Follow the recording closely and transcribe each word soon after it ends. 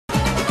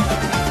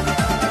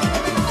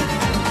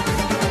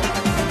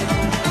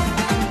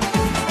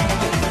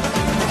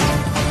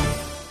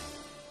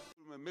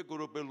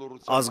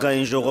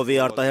Ազգային ժողովի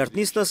արտահերթ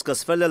նիստը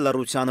սկսվել է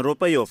լռության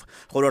րոպեով։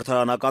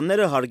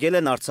 Խորհրդարանականները հարգել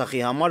են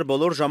Արցախի համար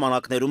բոլոր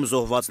ժամանակներում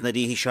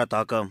զոհվածների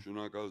հիշատակը։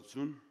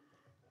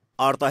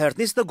 Արտահերթ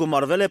նիստը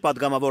գումարվել է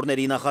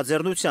պատգամավորների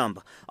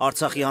նախաձեռնությամբ։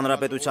 Արցախի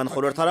հանրապետության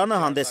խորհրդարանը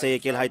հանդես է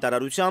եկել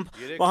հայտարարությամբ,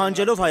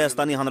 պահանջելով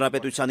Հայաստանի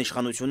հանրապետության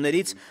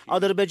իշխանություններից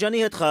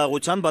Ադրբեջանի հետ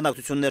խաղաղության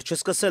բանակցություններ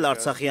չսկսել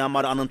Արցախի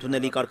համար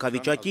անընդունելի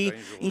կարգավիճակի,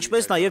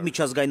 ինչպես նաև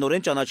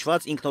միջազգայինորեն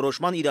ճանաչված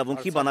ինքնորոշման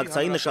իրավունքի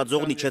բանակցային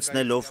նշաձողն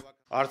իջեցնելով։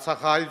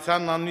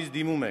 Արցախահայությանն անմիջ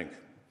դիմում ենք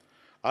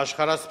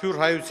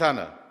աշխարհասփյուր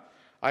հայությանը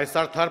այս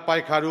արդար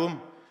պայքարում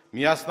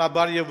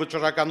միասնաբար եւ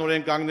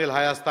վճռականորեն կանգնել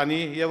Հայաստանի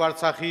եւ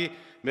Արցախի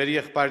մեր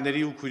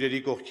եղբայրների ու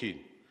քույրերի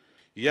կողքին։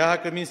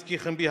 ԵԱՀԿ Մինսկի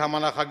խմբի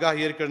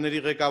համանախագահ երկրների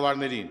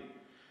ղեկավարներին,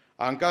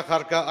 անկախ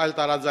առկա այլ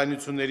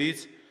տարաձայնություններից,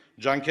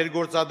 ջանքեր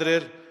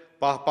գործադրել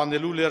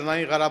պահպանելու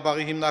Լեռնային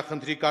Ղարաբաղի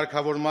հիմնախնդրի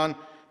կարգավորման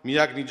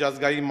միակ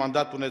միջազգային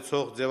մանդատ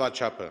ունեցող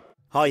ձևաչափը։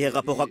 Հայ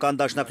հեղափոխական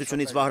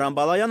դաշնակցությունից Վահրամ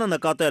Բալայանը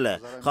նկատել է,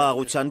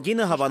 խաղաղության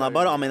գինը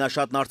հավանաբար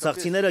ամենաշատն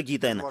արցախցիները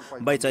գիտեն,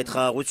 բայց այդ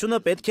խաղաղությունը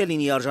պետք է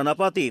լինի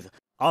արժանապատիվ։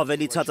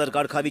 Ավելի ցածր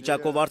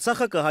կարգավիճակով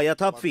Արցախը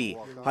կհայաթափվի,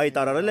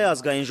 հայտարարել է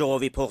ազգային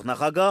ժողովի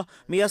փոխնախագահ,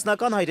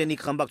 միասնական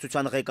հայրենիք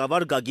խմբակցության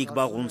ղեկավար Գագիկ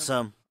Բաղունցը։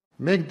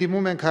 Մենք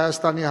դիմում ենք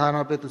Հայաստանի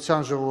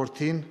Հանրապետության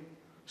ժողովրդին,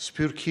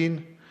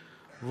 Սփյուռքին,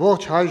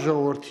 ողջ հայ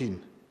ժողովրդին։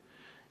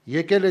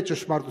 Եկել է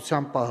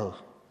ճշմարտության պահը,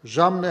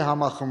 ժամն է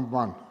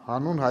համախմբման,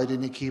 հանուն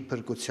հայրենիքի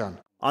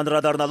փրկության։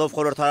 Անդրադառնալով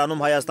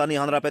խորհրդարանում Հայաստանի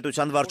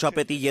Հանրապետության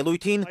վարչապետի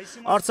ելույթին,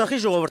 Արցախի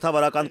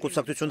ժողովրդավարական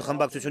կուսակցություն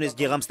խմբակցությունից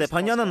Գեգամ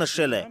Ստեփանյանը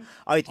նշել է,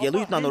 այդ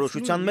ելույթն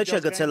անորոշության մեջ է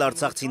գցել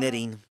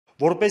արցախցիներին։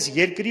 Որպես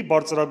երկրի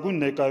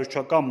բարձրագույն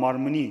ներկայացուցչական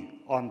մարմնի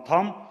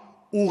անդամ,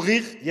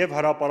 ուղիղ եւ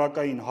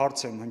հրապարակային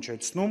հարց եմ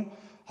հնչեցնում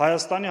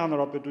Հայաստանի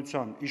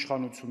Հանրապետության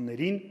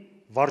իշխանություններին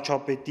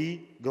վարչապետի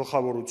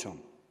գլխավորությամբ։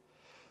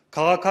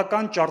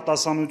 Քաղաքական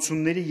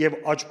ճարտասանությունների եւ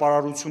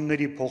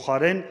աճպարարությունների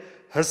փոխարեն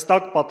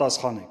հստակ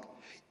պատասխանեք։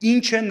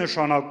 Ինչ է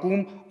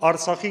նշանակում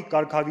Արցախի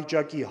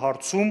կարգավիճակի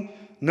հարցում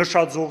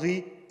նշաձողի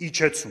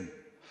իջեցում։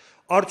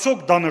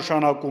 Արդյոք դա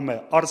նշանակում է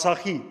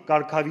Արցախի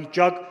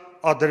կարգավիճակ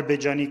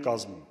Ադրբեջանի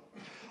կազմում։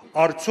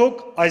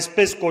 Արդյոք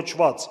այսպես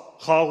կոչված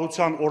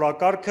խաղաղության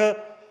օրակարգը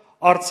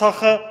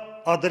Արցախը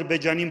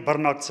Ադրբեջանին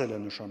բռնակցել է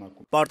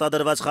նշանակում։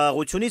 Պարտադրված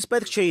խաղաղությունից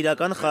պետք չէ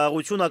իրական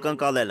խաղաղություն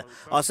ակնկալել,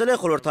 ասել է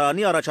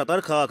խորհրդարանի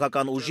առաջատար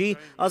քաղաքական ուժի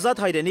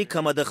Ազատ հայրենիք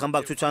ՔՄԴ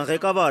խմբակցության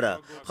ղեկավարը։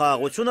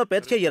 Խաղաղությունը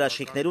պետք է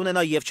երաշխիքներ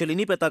ունենա եւ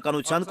չլինի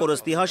պետականության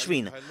կորստի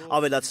հաշվին,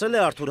 ավելացրել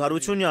է Արթուր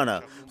Հարությունյանը։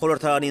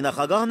 Խորհրդարանի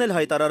նախագահն էլ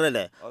հայտարարել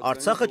է,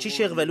 Արցախը չի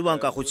շեղվելու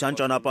անկախության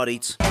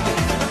ճանապարհից։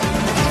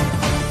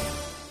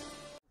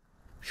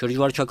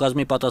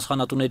 Շրջվարչակազմի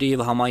պատասխանատուների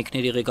եւ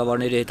համայնքների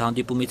ղեկավարների հետ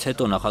հանդիպումից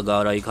հետո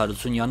նախագահ Արայիկ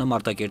Հարությունյանը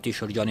Մարտակերտի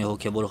շրջանի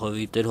հոգեվոր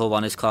հովիվներ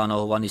Հովհաննես Քահանա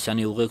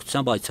Հովհաննիսյանի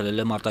ուղեկցությամբ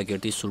այցելել է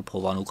Մարտակերտի Սուրբ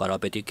Հովանու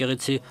Կարապետ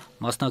եկեղեցի,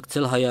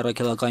 մասնակցել հայ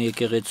առաքելական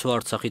եկեղեցու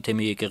Արցախի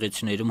թեմի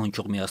եկեղեցիներում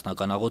հնչող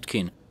միասնական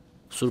աղոթքին։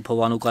 Սուրբ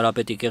Հովանու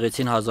Կարապետ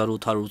եկեղեցին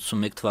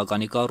 1881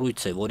 թվականի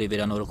կառույց է, որի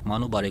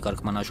վերանորոգման ու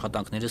բարեկարգման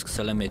աշխատանքները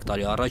սկսել են 1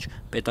 տարի առաջ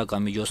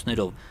պետական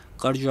միջոցներով։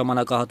 Կարճ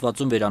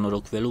ժամանակահատվածում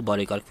վերանորոգվելու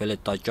բարեկարգվել է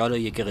տաճարը,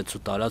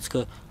 եկեղեցու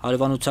տարածքը,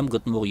 հարևանությամբ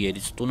գտնվող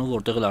երիցտունը,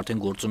 որտեղ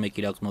արդեն գործում է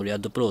կիրակնօրյա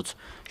դպրոց։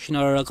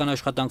 Շինարարական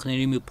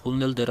աշխատանքների մի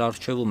փուլն էլ դեռ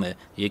առջևում է։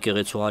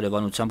 Եկեղեցու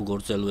հարևանությամբ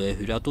գործելու է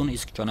հյուրատուն,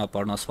 իսկ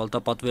ճանապարհն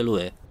ասֆալտապատվելու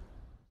է։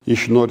 Ի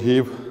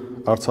շնորհիվ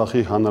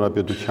Արցախի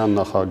Հանրապետության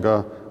նախագահ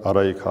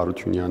Արայիկ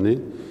Հարությունյանի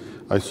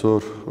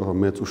այսօր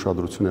մեծ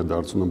ուշադրություն է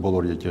դարձնում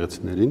բոլոր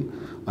եկեղեցիներին,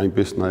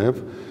 այնպես նաև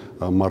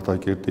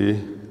Մարտակերտի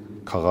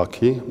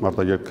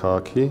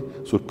քաղաքի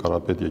Սուրբ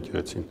Կարապետ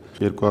եկեղեցին։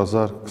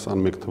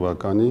 2021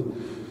 թվականի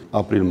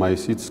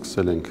ապրիլ-մայիսից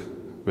սկսել ենք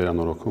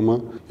վերանորոգումը,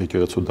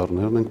 եկեղեցու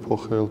դռներն ենք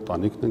փոխել,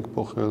 տանիքն ենք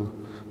փոխել,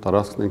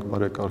 տարածքն ենք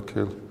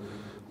բարեկարգել,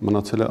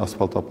 մնացել է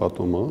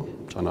ասֆալտապատումը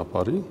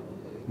ճանապարհի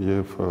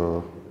եւ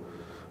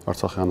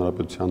Արցախի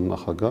Հանրապետության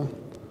նախագահ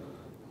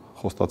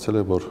խոստացել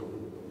է, որ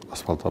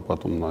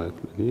ասֆալտապատում նաև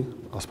լինի,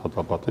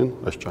 ասֆալտապատեն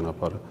այս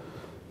ճանապարհը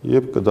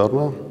եւ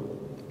կդառնա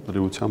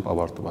լրիվությամբ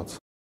ավարտված։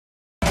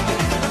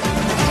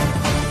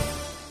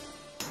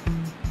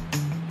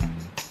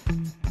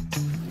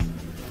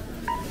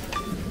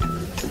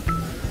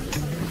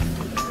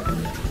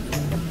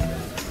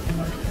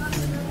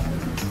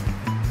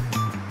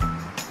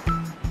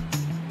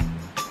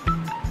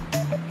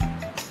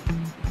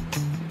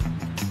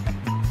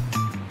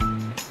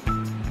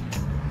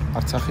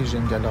 Արցախի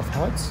ժենգյալով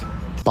հաց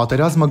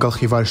Պատերազմը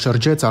գլխիվար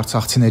շրջեց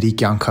արցախցիների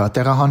կյանքը։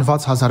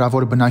 Տեղահանված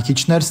հազարավոր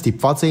բնակիչներ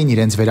ստիպված էին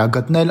իրենց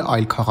վերագտնել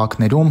այլ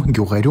քաղաքներում,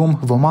 գյուղերում,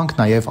 ոմանք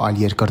նաև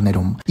այլ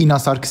երկրներում։ Ինա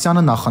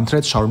Սարգսյանը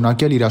նախընտրեց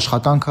շարունակել իր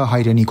աշխատանքը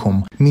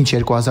հայրենիքում։ Մինչ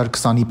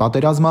 2020-ի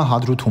պատերազմը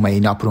Հադրութում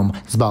էին ապրում,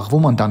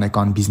 զբաղվում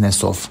ընտանեկան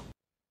բիզնեսով։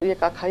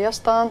 Եկակ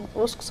Հայաստան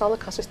ու սկսալ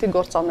քասիստի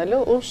գործ անելու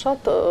ու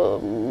շատ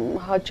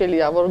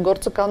հաճելի է, որ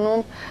գործը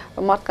կանում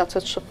մարդկանց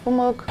հետ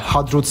շփումը։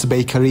 Հադրութ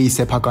Բեյքերի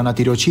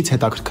սեփականատիրոջից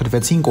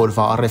հետաքրքրվեցին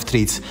օրվա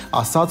առևտրից,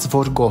 ասաց,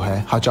 որ գոհ է,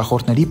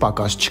 հաճախորդների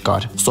պակաս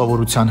չկար։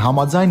 Սովորության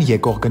համաձայն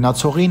եկող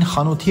գնացողին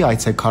խանութի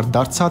այցեքարտ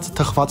դարձած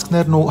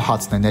թխվածքներն ու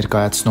հացն է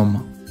ներկայացնում։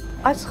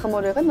 Այս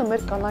խմորեղենը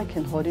մեր կանայք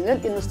են հորինել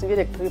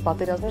 93 թվականի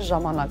պատերազմի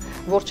ժամանակ,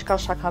 որ չկար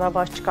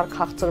շաքարավազ, չկար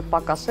քաղցր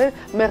պակասեր,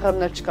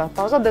 մեղրն էլ չկար։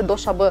 Բազա դե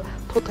դոշաբը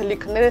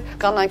թութլիկներ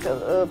կանայք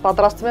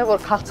պատրաստում են,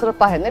 որ քաղցրը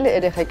պահեն էլի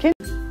երեխեքին։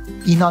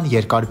 Ինան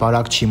երկար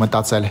բարակ չի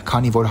մտածել,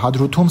 քանի որ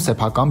Հադրութում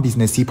սեփական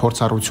բիզնեսի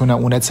փորձառությունը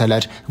ունեցել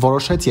էր,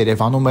 որոշեց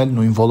Երևանում էլ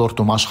նույն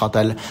ոլորտում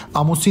աշխատել։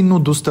 Ամուսինն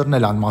ու դուստերն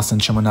էլ անմասն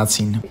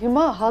չմնացին։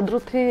 Հիմա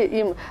Հադրութի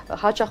իմ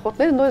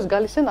հաճախորդները նույնիսկ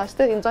գալիս են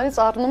այստեղ ինձանից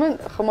առնում են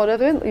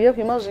խմորեղեն եւ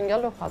հիմա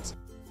ժինգալով հաց։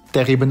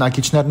 Տեղի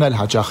բնակիչներն էլ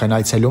հաճախ են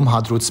այցելում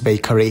Հադրութ's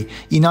Bakery։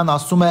 Ինան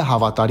ասում է,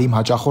 հավատարիմ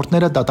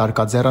հաճախորդները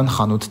դատարկաձեռն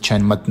խանութ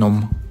չեն մտնում։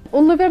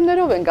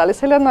 Ունիվերներով են գալիս,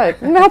 հələ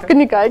նայեք, մի հատ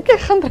կնիկա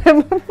եկեք, խնդրեմ։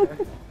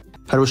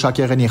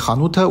 Հրուշակեղենի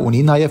խանութը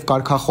ունի նաև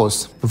կարգախոս.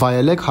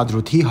 վայելեք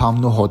Հադրութի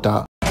համն ու հոտը։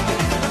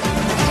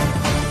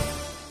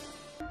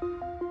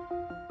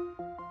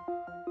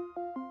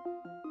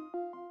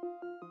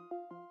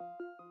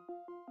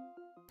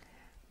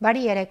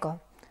 Բարի երեկո։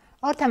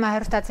 Օրթեմա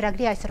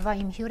հերոստացրագրի այսօրվա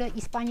իմ հյուրը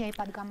Իսպանիայի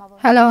падգամավոր։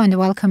 Hello and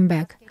welcome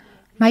back.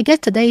 My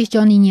guest today is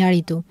John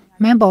Iñárritu,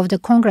 member of the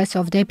Congress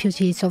of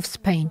Deputies of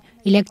Spain,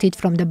 elected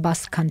from the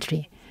Basque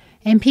Country.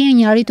 MP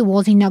Iñárritu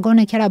was in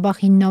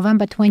Nagorno-Karabakh in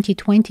November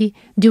 2020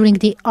 during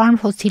the armed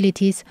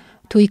hostilities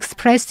to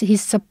express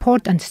his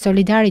support and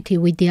solidarity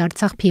with the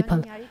Artsakh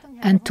people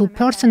and to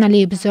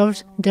personally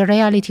observe the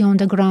reality on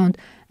the ground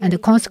and the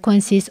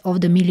consequences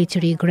of the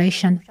military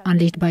aggression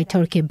unleashed by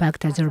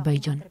Turkey-backed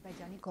Azerbaijan.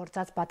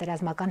 Գործած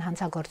պատերազմական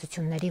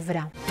հանցագործությունների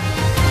վրա։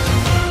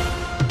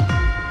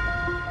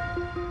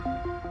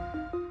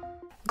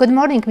 Good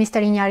morning,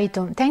 Mr.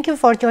 Iñárritu. Thank you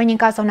for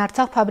joining us on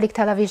Artsakh Public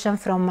Television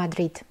from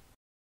Madrid.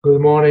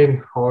 Good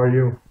morning, how are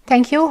you?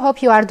 Thank you,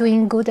 hope you are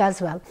doing good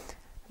as well.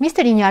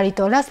 Mr.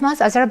 Iñárritu, last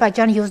month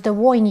Azerbaijan used the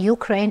war in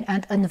Ukraine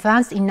and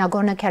advanced in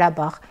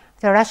Nagorno-Karabakh,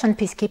 the Russian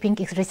peacekeeping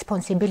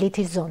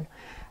responsibility zone.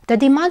 The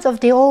demands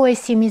of the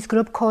OSCE Minsk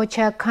Group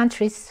co-chair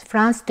countries,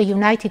 France, the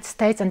United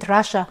States and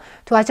Russia,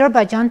 to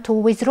Azerbaijan to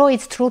withdraw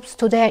its troops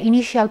to their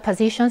initial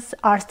positions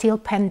are still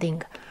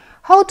pending.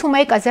 How to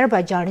make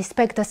Azerbaijan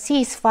respect the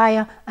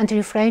ceasefire and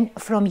refrain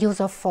from use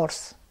of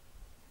force?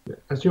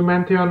 As you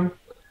mentioned,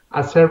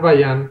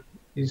 Azerbaijan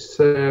is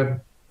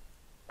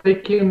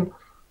taking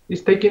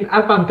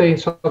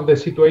advantage of the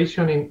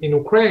situation in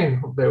Ukraine,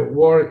 of the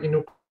war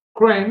in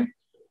Ukraine,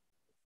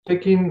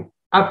 taking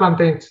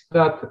advantage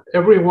that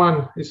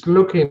everyone is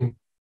looking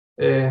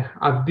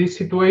at this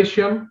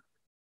situation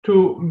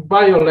to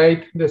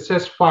violate the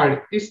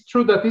ceasefire. It's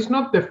true that it's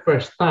not the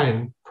first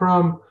time.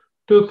 From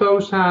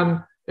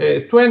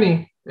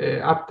 2020,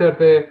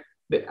 after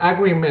the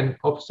agreement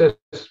of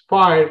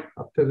ceasefire,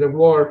 after the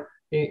war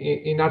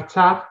in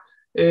Artsakh,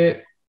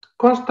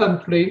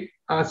 constantly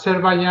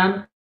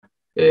Azerbaijan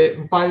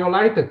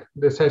violated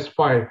the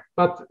ceasefire.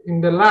 But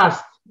in the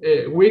last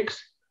weeks,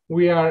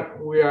 we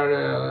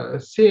are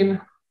seeing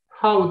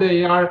how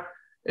they are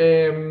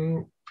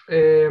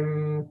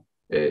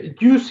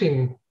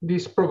using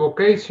this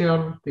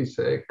provocation, this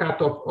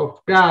cut of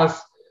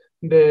gas,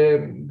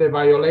 the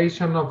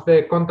violation of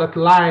the contact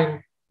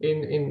line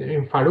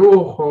in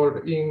Farouk or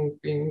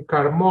in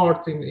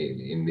Karmort,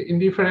 in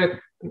different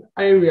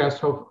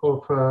areas of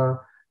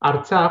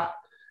Artsakh,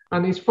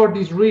 and it's for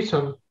this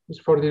reason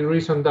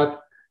that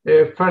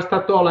first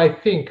of all, I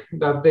think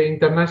that the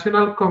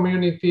international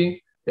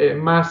community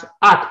must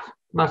act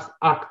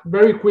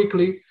very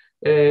quickly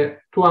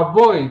to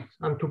avoid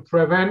and to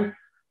prevent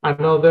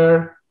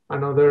another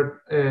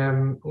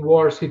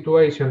war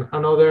situation,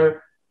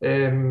 another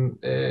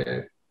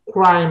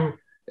crime,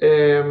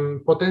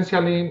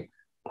 potentially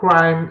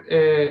crime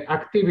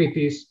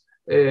activities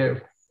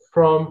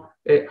from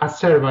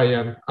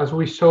Azerbaijan, as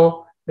we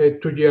saw 2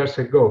 years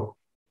ago.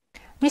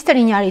 Mr.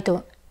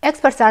 Iñárritu,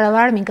 experts are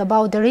alarming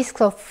about the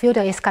risks of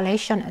further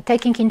escalation,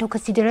 taking into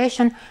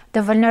consideration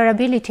the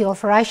vulnerability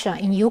of Russia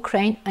in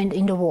Ukraine and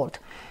in the world.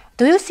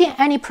 Do you see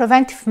any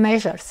preventive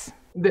measures?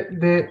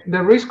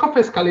 The risk of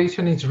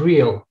escalation is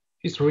real.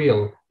 It's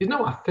real. It's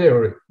not a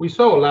theory. We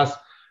saw last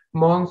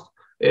month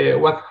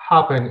what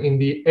happened in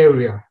the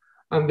area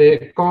and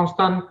the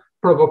constant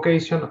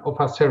provocation of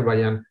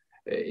Azerbaijan.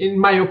 In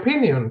my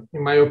opinion,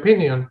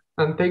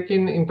 and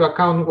taking into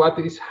account what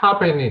is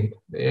happening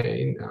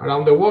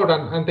around the world,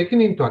 and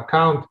taking into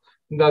account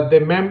that the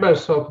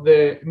members of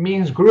the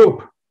Minsk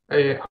group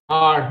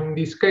are, in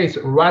this case,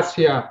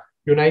 Russia,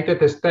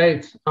 United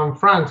States, and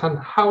France, and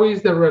how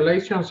is the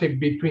relationship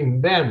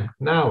between them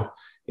now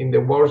in the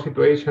war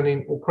situation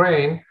in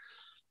Ukraine,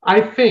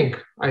 I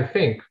think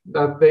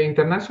that the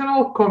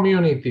international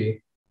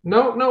community,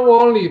 not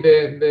only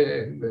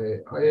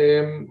the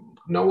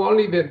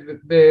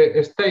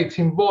states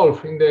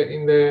involved in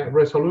the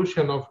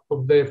resolution of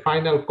the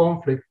final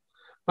conflict,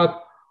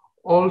 but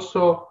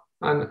also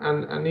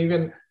and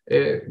even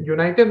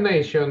United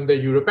Nations, the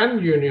European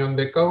Union,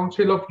 the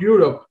Council of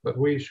Europe. But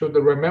we should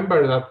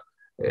remember that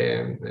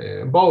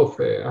both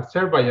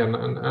Azerbaijan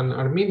and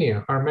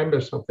Armenia are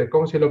members of the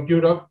Council of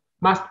Europe,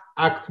 must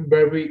act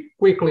very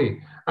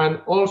quickly, and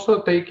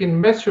also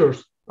taking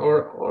measures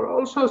or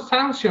also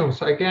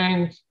sanctions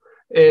against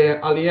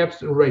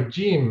Aliyev's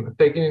regime,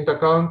 taking into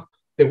account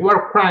the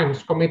war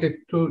crimes committed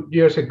 2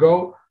 years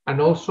ago,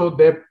 and also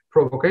the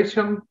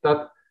provocation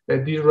that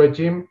this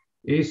regime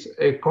is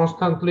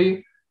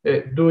constantly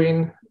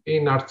doing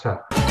in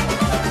Artsakh.